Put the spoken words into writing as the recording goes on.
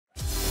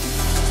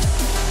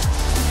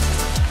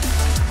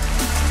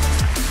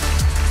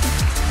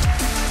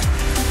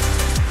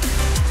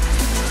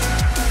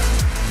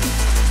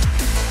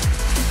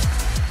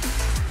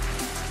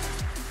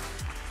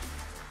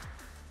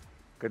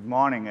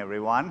morning,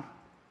 everyone.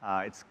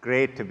 It's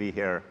great to be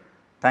here.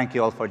 Thank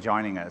you all for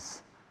joining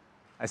us.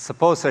 I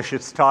suppose I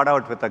should start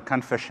out with a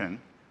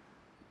confession.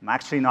 I'm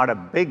actually not a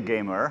big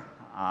gamer,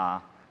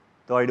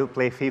 though I do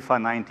play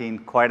FIFA 19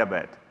 quite a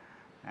bit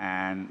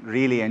and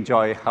really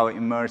enjoy how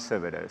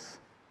immersive it is.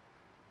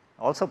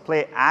 I also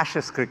play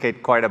Ashes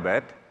cricket quite a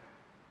bit.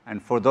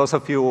 And for those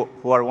of you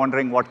who are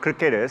wondering what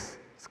cricket is,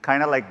 it's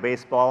kind of like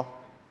baseball,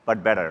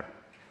 but better.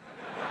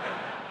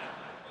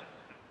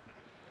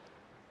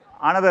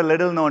 Another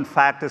little-known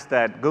fact is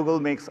that Google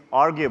makes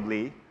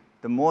arguably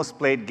the most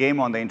played game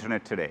on the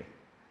internet today.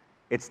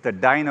 It's the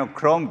Dino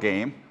Chrome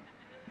game,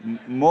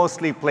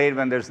 mostly played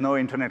when there's no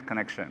internet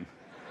connection.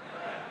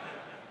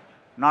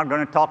 I'm not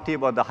going to talk to you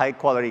about the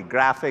high-quality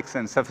graphics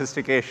and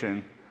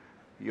sophistication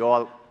you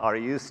all are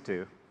used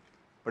to,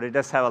 but it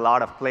does have a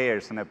lot of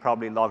players, and I've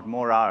probably logged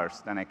more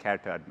hours than I care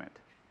to admit.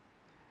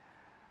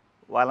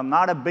 While I'm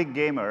not a big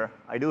gamer,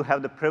 I do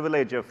have the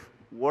privilege of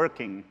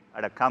working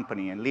at a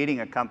company and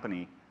leading a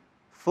company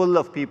full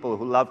of people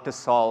who love to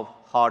solve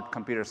hard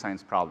computer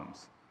science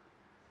problems.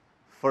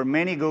 For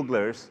many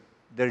Googlers,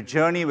 their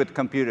journey with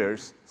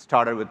computers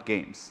started with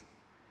games.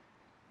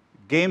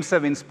 Games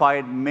have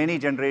inspired many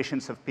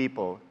generations of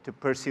people to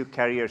pursue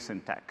careers in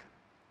tech.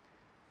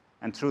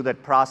 And through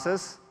that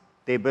process,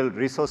 they build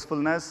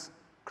resourcefulness,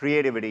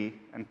 creativity,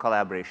 and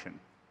collaboration,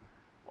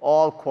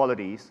 all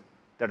qualities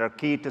that are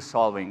key to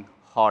solving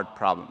hard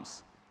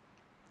problems.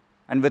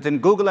 And within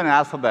Google and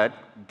Alphabet,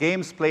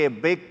 games play a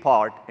big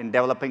part in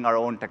developing our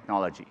own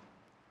technology.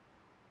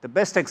 The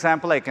best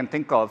example I can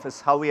think of is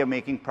how we are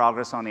making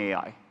progress on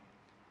AI.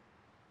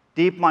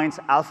 DeepMind's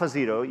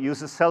AlphaZero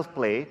uses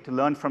self-play to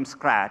learn from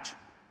scratch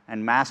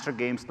and master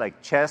games like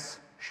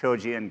chess,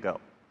 shogi, and Go.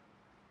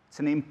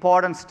 It's an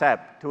important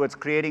step towards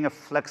creating a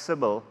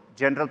flexible,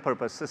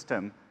 general-purpose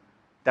system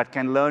that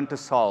can learn to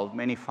solve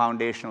many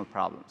foundational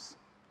problems.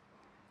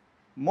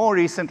 More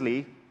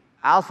recently,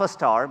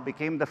 AlphaStar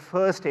became the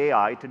first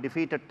AI to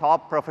defeat a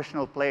top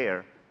professional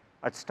player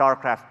at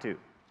StarCraft 2,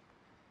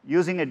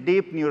 using a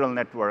deep neural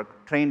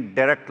network trained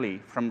directly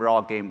from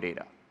raw game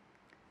data.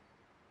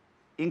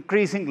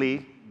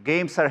 Increasingly,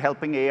 games are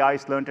helping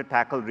AIs learn to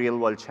tackle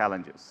real-world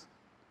challenges.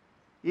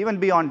 Even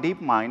beyond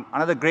DeepMind,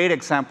 another great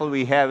example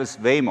we have is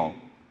Waymo,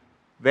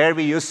 where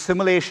we use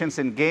simulations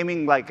in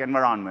gaming-like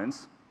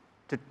environments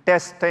to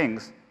test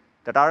things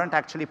that aren't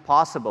actually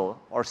possible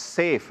or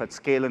safe at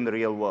scale in the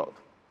real world.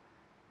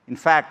 In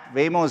fact,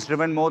 Waymo has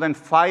driven more than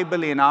 5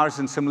 billion hours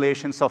in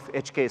simulations of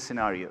edge case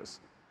scenarios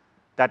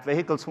that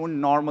vehicles wouldn't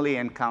normally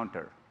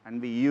encounter.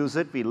 And we use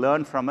it, we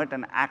learn from it,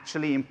 and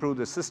actually improve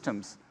the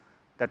systems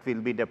that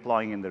we'll be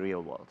deploying in the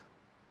real world.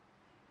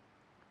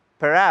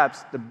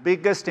 Perhaps the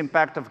biggest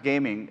impact of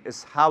gaming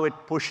is how it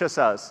pushes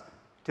us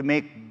to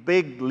make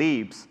big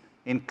leaps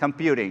in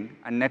computing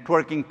and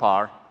networking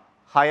power,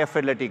 higher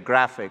fidelity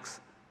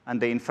graphics,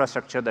 and the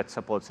infrastructure that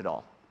supports it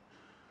all.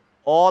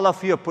 All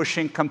of you are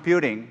pushing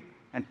computing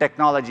and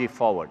technology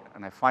forward,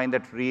 and I find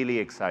that really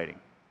exciting.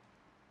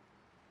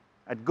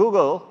 At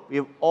Google,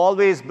 we've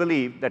always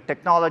believed that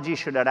technology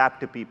should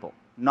adapt to people,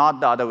 not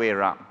the other way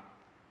around.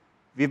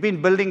 We've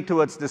been building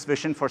towards this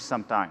vision for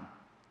some time.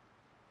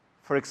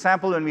 For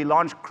example, when we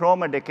launched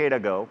Chrome a decade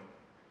ago,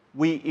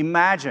 we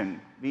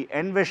envisioned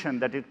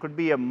that it could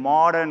be a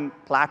modern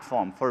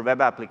platform for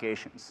web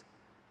applications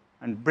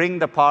and bring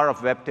the power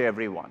of web to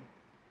everyone,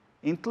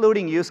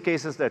 including use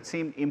cases that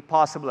seemed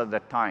impossible at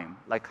that time,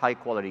 like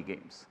high-quality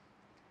games.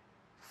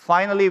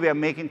 Finally, we are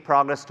making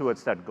progress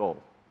towards that goal.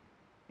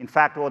 In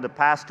fact, over the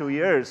past 2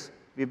 years,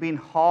 we've been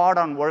hard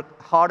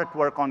at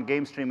work on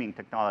game streaming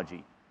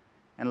technology.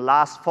 And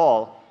last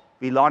fall,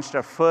 we launched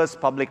our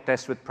first public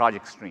test with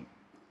Project Stream.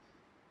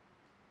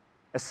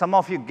 As some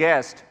of you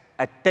guessed,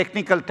 a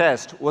technical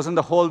test wasn't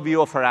the whole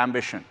view of our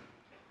ambition.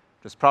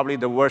 It was probably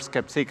the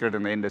worst-kept secret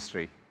in the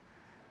industry.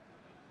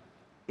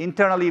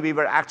 Internally, we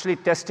were actually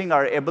testing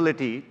our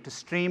ability to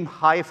stream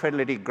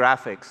high-fidelity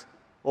graphics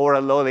over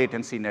a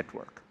low-latency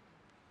network.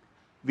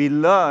 We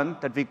learned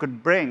that we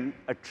could bring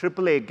a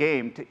AAA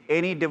game to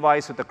any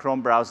device with a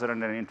Chrome browser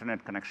and an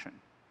internet connection,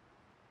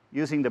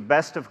 using the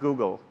best of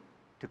Google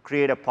to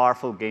create a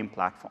powerful game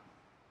platform.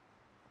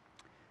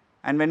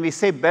 And when we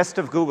say best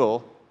of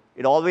Google,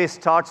 it always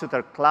starts with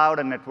our cloud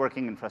and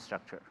networking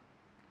infrastructure.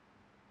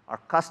 Our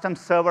custom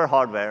server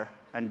hardware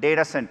and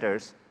data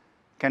centers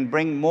can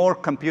bring more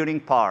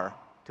computing power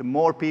to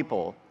more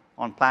people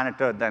on planet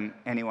Earth than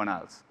anyone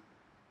else.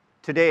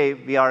 Today,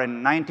 we are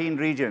in 19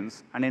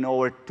 regions and in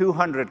over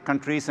 200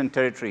 countries and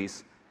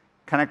territories,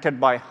 connected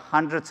by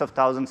hundreds of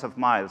thousands of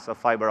miles of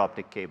fiber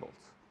optic cables.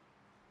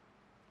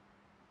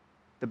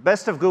 The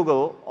best of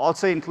Google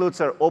also includes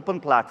our open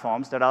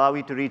platforms that allow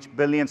you to reach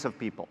billions of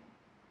people.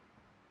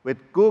 With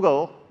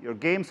Google, your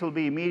games will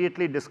be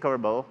immediately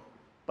discoverable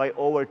by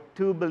over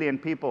 2 billion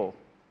people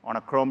on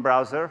a Chrome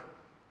browser,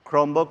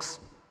 Chromebooks,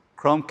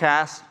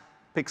 Chromecast,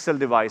 Pixel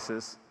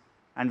devices,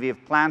 and we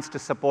have plans to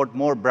support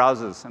more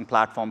browsers and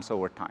platforms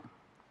over time.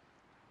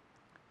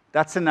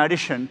 That's in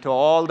addition to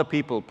all the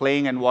people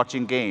playing and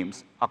watching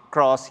games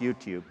across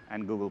YouTube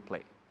and Google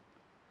Play.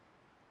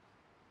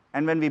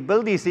 And when we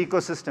build these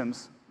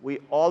ecosystems, we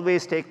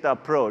always take the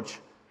approach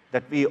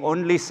that we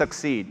only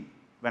succeed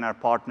when our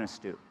partners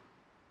do.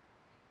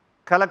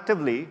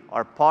 Collectively,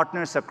 our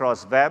partners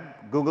across web,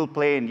 Google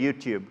Play, and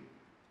YouTube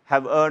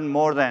have earned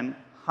more than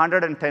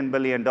 $110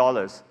 billion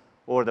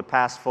over the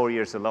past 4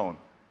 years alone,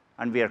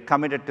 and we are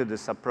committed to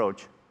this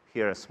approach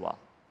here as well.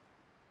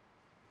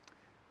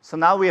 So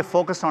now we are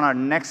focused on our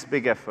next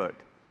big effort,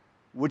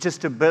 which is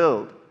to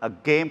build a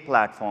game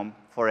platform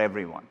for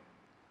everyone.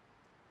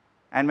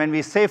 And when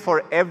we say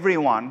for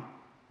everyone,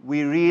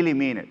 we really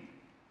mean it.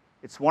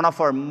 It's one of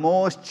our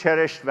most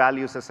cherished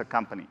values as a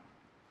company.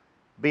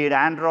 Be it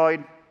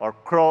Android or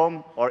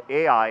Chrome or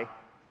AI,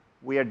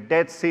 we are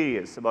dead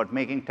serious about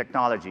making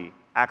technology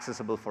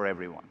accessible for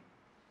everyone.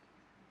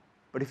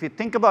 But if you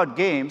think about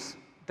games,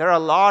 there are a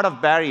lot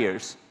of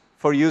barriers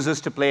for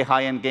users to play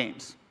high-end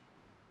games.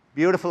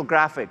 Beautiful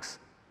graphics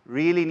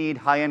really need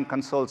high-end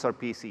consoles or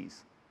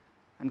PCs.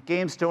 And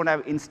games don't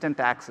have instant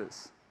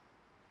access.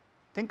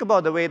 Think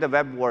about the way the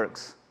web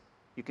works.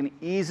 You can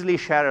easily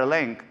share a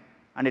link,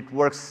 and it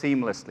works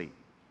seamlessly.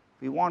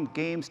 We want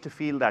games to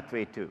feel that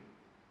way too.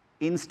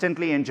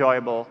 Instantly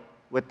enjoyable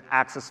with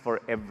access for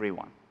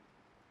everyone.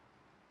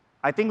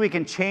 I think we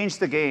can change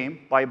the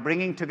game by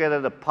bringing together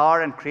the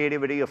power and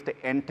creativity of the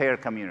entire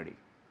community.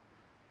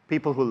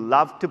 People who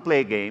love to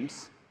play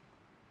games,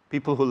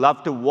 people who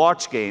love to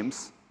watch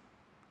games,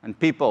 and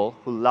people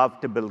who love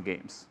to build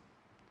games.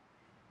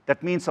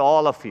 That means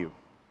all of you.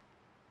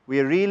 We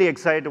are really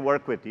excited to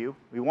work with you.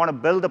 We want to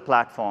build a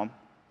platform.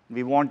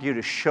 We want you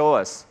to show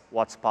us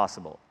what's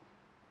possible.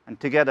 And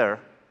together,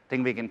 I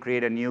think we can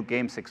create a new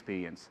games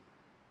experience,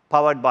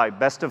 powered by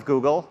Best of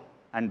Google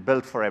and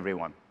built for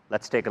everyone.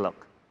 Let's take a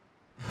look.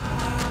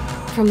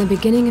 From the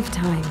beginning of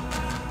time,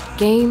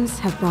 games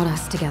have brought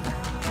us together.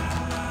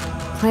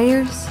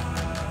 Players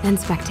and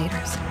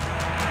spectators.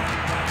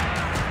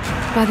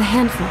 By the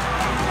handful,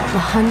 the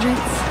hundreds,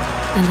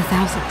 and the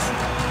thousands.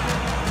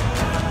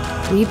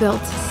 We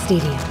built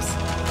stadiums,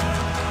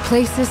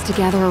 places to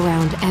gather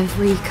around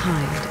every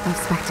kind of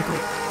spectacle.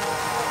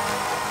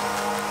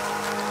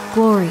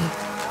 Glory,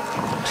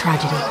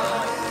 tragedy,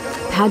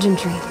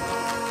 pageantry,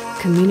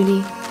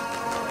 community,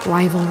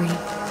 rivalry,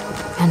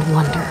 and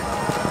wonder.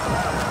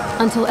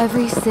 Until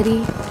every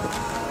city,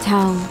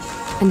 town,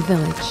 and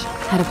village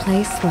had a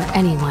place where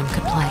anyone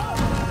could play.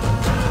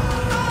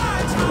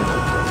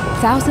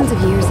 Thousands of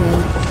years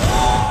in,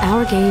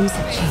 our games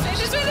have changed.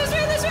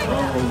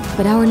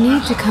 But our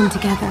need to come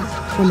together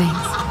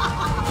remains.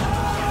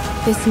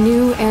 This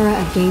new era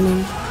of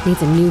gaming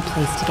needs a new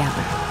place to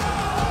gather.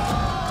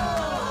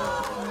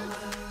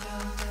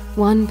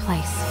 One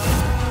place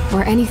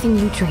where anything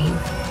you dream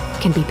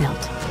can be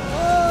built.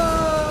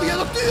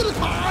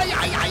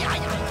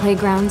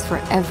 Playgrounds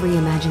for every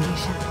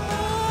imagination.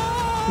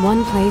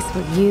 One place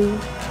where you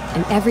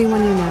and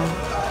everyone you know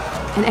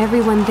and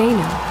everyone they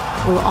know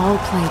will all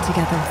play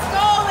together. Let's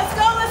go! Let's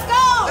go! Let's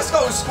go! Let's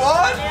go,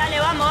 squad!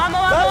 Dale,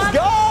 vamos! Let's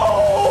go!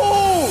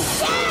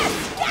 Yes!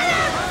 Get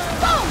him!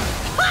 Boom!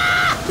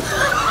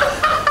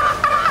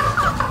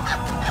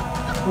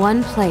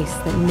 One place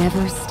that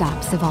never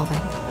stops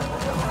evolving,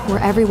 where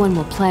everyone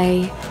will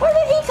play. Where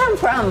did he come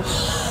from?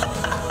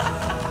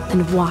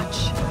 And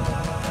watch.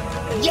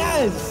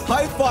 Yes!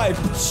 High five!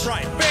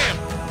 Strike! Bam!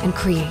 And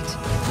create.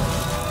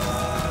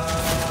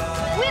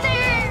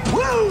 Winner!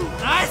 Woo!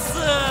 Nice!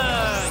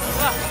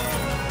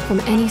 From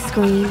any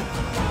screen,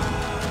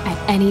 at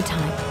any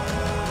time.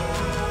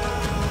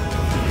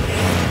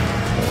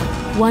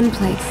 One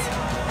place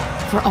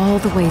for all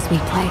the ways we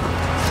play.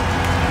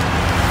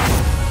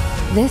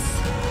 This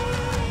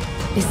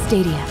is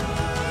Stadia.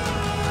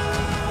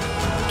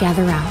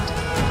 Gather round.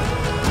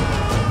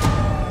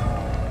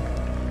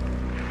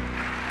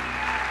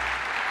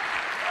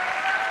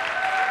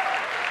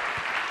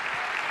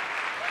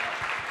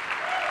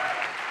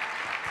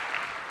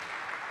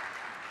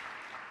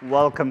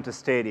 Welcome to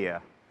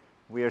Stadia.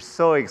 We are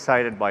so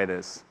excited by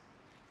this.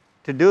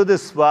 To do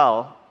this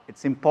well,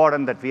 it's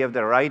important that we have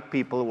the right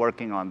people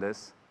working on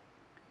this,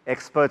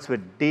 experts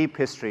with deep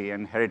history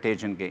and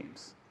heritage in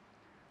games.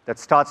 That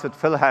starts with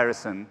Phil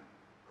Harrison,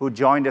 who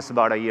joined us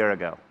about a year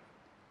ago.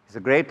 He's a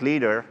great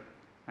leader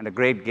and a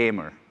great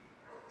gamer.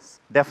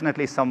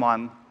 Definitely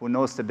someone who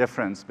knows the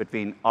difference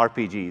between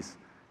RPGs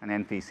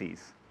and NPCs.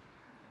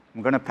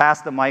 I'm going to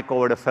pass the mic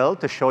over to Phil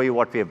to show you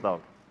what we have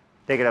built.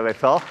 Take it away,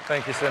 Phil.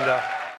 Thank you, Sundar.